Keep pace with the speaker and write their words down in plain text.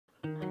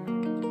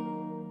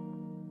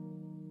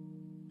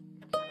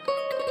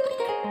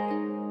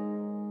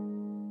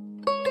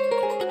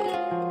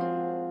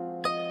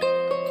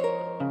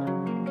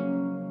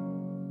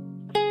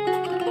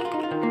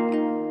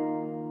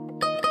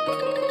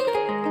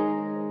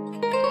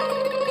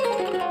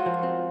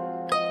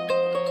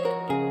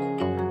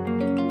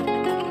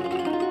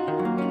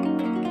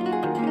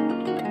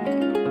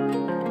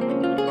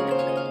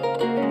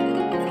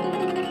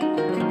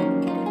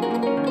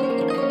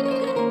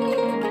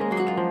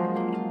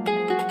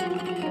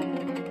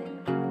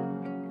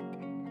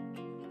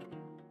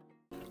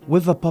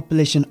With a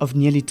population of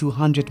nearly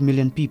 200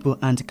 million people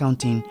and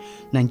counting,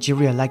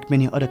 Nigeria, like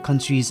many other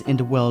countries in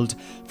the world,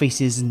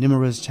 faces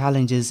numerous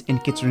challenges in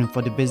catering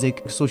for the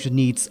basic social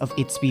needs of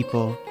its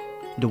people.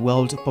 The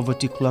World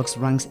Poverty Clock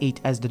ranks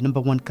it as the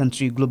 #1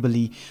 country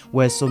globally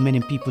where so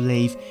many people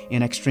live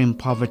in extreme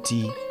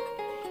poverty.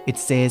 It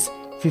says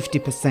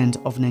 50%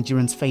 of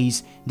Nigerians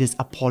face this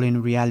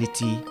appalling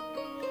reality.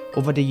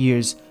 Over the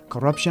years,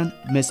 corruption,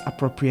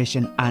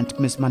 misappropriation, and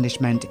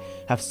mismanagement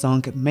have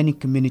sunk many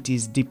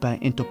communities deeper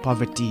into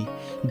poverty,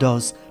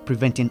 thus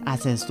preventing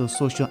access to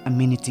social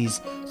amenities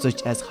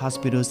such as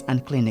hospitals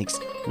and clinics,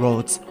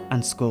 roads,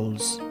 and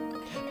schools.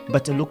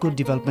 But a local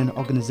development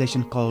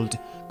organization called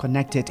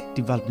Connected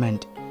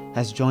Development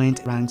has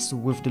joined ranks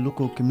with the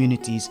local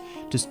communities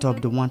to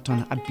stop the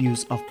wanton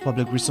abuse of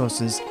public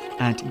resources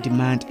and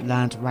demand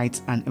land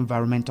rights and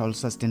environmental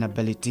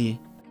sustainability.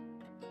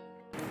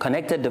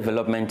 Connected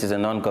Development is a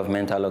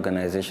non-governmental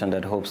organization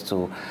that hopes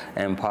to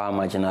empower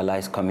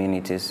marginalized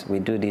communities. We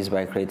do this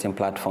by creating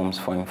platforms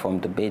for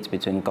informed debates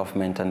between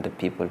government and the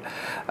people.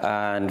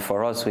 And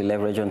for us, we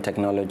leverage on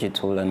technology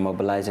tool and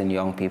mobilizing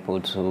young people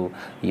to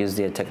use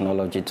their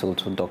technology tool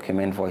to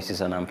document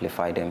voices and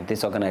amplify them.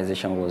 This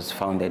organization was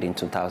founded in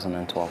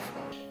 2012.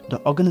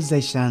 The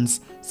organization's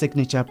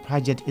signature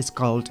project is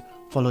called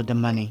Follow the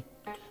Money.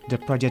 The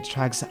project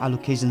tracks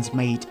allocations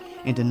made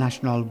in the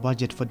national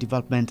budget for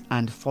development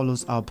and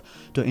follows up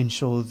to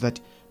ensure that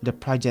the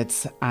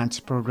projects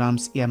and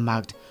programs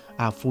earmarked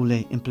are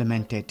fully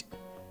implemented.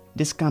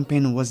 This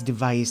campaign was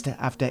devised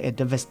after a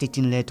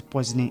devastating lead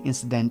poisoning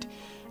incident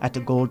at a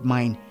gold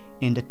mine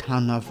in the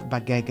town of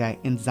Bagega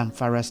in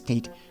Zamfara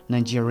State,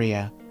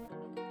 Nigeria.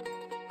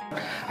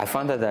 I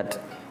found out that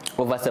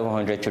over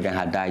 700 children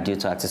had died due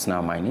to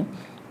artisanal mining.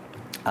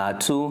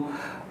 Two,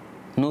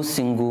 no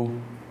single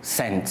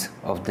cent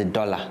of the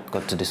dollar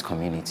got to this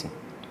community.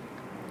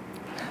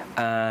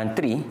 And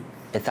three,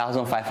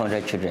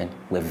 1,500 children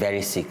were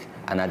very sick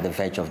and at the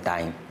verge of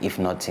dying if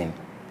nothing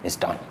is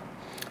done.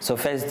 So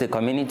first, the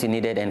community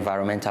needed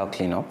environmental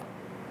cleanup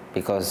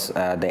because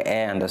the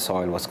air and the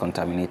soil was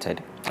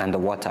contaminated and the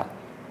water.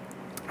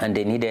 And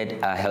they needed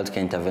a healthcare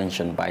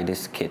intervention by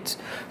these kids.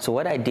 So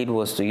what I did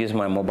was to use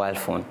my mobile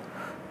phone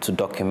to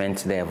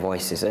document their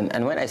voices.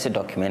 And when I say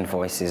document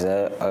voices,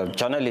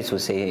 journalists will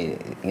say,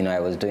 you know, I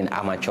was doing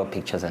amateur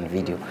pictures and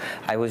video.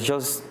 I was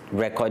just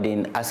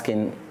recording,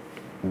 asking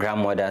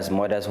grandmothers,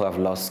 mothers who have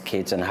lost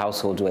kids and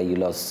households where you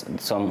lost,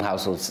 some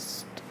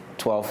households,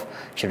 12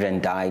 children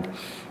died,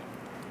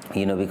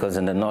 you know, because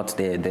in the north,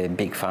 they're a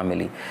big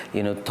family.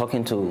 You know,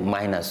 talking to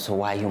miners, so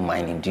why are you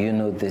mining? Do you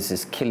know this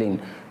is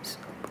killing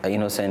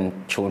innocent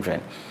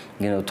children?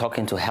 You know,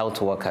 talking to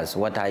health workers,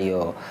 what are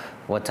your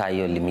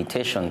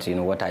limitations, you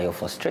know, what are your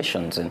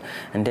frustrations? And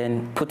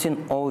then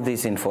putting all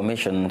this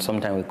information,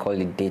 sometimes we call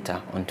it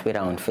data, on Twitter,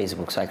 on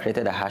Facebook. So I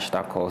created a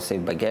hashtag called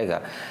Save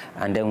Bagega,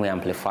 and then we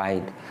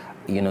amplified,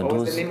 you know, what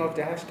was the name of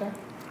the hashtag?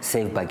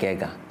 Save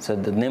Bagega. So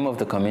the name of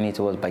the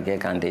community was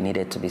Bagega, and they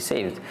needed to be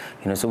saved.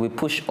 You know, so we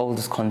pushed all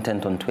this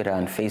content on Twitter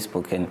and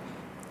Facebook, and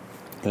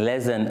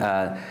less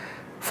than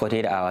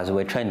 48 hours,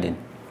 we're trending.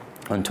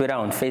 On Twitter,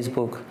 on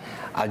Facebook,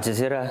 Al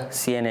Jazeera,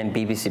 CNN,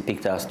 BBC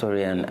picked our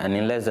story, and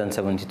in less than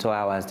 72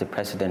 hours, the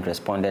president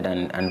responded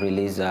and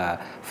released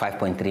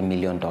 $5.3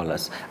 million.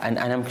 And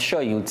I'm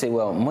sure you would say,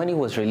 well, money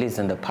was released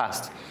in the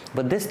past,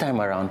 but this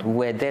time around, we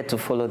were there to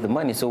follow the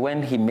money. So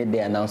when he made the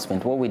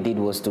announcement, what we did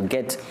was to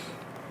get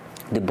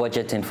the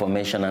budget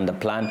information and the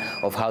plan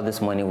of how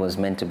this money was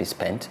meant to be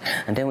spent.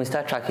 And then we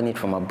start tracking it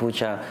from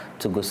Abuja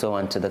to Gusau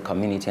and to the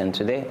community. And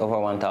today, over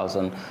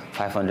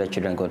 1,500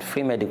 children got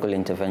free medical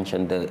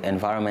intervention. The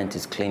environment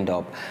is cleaned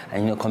up.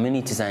 And, you know,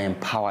 communities are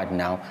empowered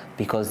now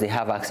because they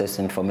have access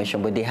to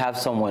information, but they have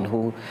someone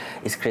who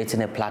is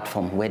creating a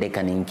platform where they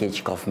can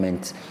engage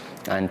government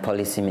and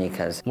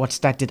policymakers. What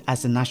started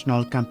as a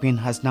national campaign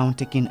has now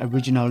taken a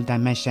regional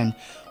dimension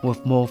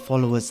with more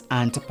followers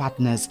and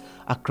partners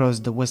across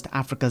the West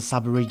Africa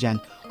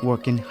sub-region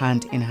working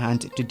hand in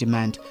hand to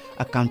demand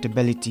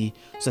accountability,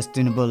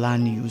 sustainable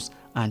land use,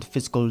 and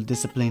fiscal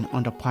discipline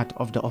on the part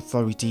of the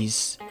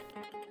authorities.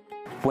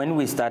 When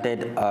we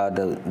started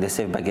the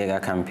Save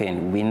Bagega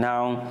campaign,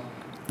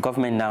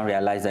 government now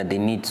realized that they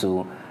need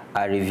to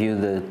review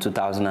the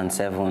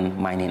 2007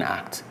 Mining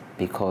Act,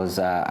 because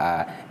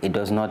it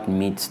does not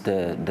meet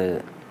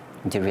the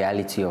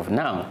reality of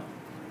now.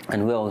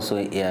 And we're also,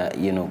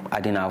 you know,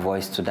 adding our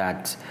voice to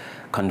that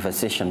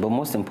conversation. But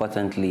most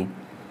importantly,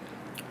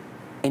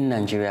 in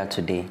Nigeria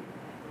today,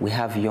 we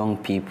have young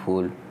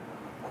people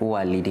who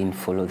are leading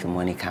Follow the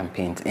Money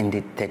campaigns in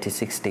the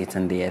 36 states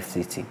and the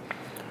FCT.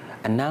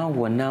 And now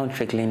we're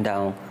trickling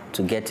down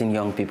to getting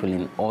young people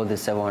in all the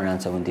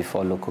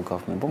 774 local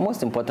governments. But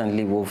most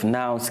importantly, we've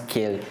now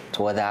scaled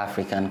to other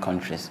African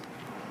countries.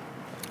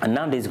 And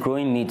now there's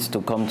growing needs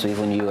to come to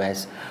even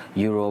US,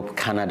 Europe,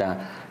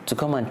 Canada, to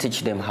come and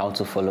teach them how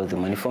to follow the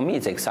money. For me,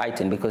 it's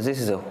exciting because this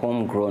is a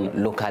homegrown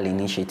local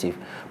initiative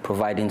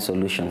providing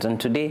solutions. And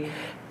today,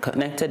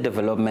 Connected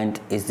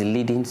Development is the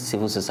leading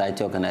civil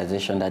society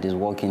organization that is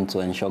working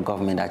to ensure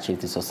government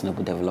achieves the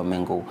Sustainable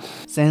Development Goal.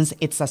 Since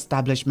its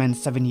establishment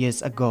 7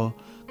 years ago,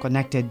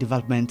 Connected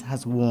Development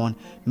has won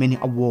many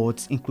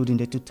awards, including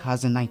the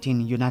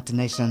 2019 United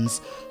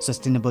Nations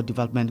Sustainable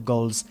Development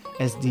Goals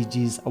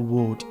 (SDGs)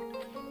 Award.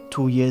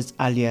 2 years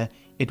earlier,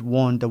 it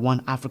won the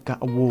One Africa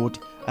Award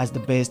as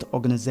the best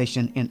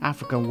organization in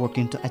Africa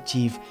working to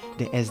achieve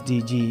the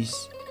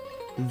SDGs.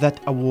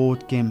 That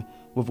award came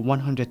with a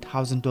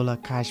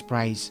 $100,000 cash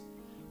prize.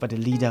 For the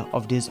leader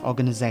of this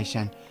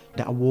organization,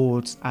 the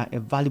awards are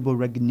a valuable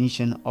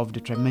recognition of the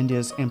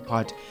tremendous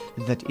impact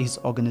that his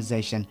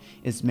organization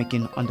is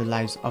making on the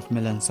lives of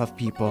millions of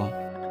people.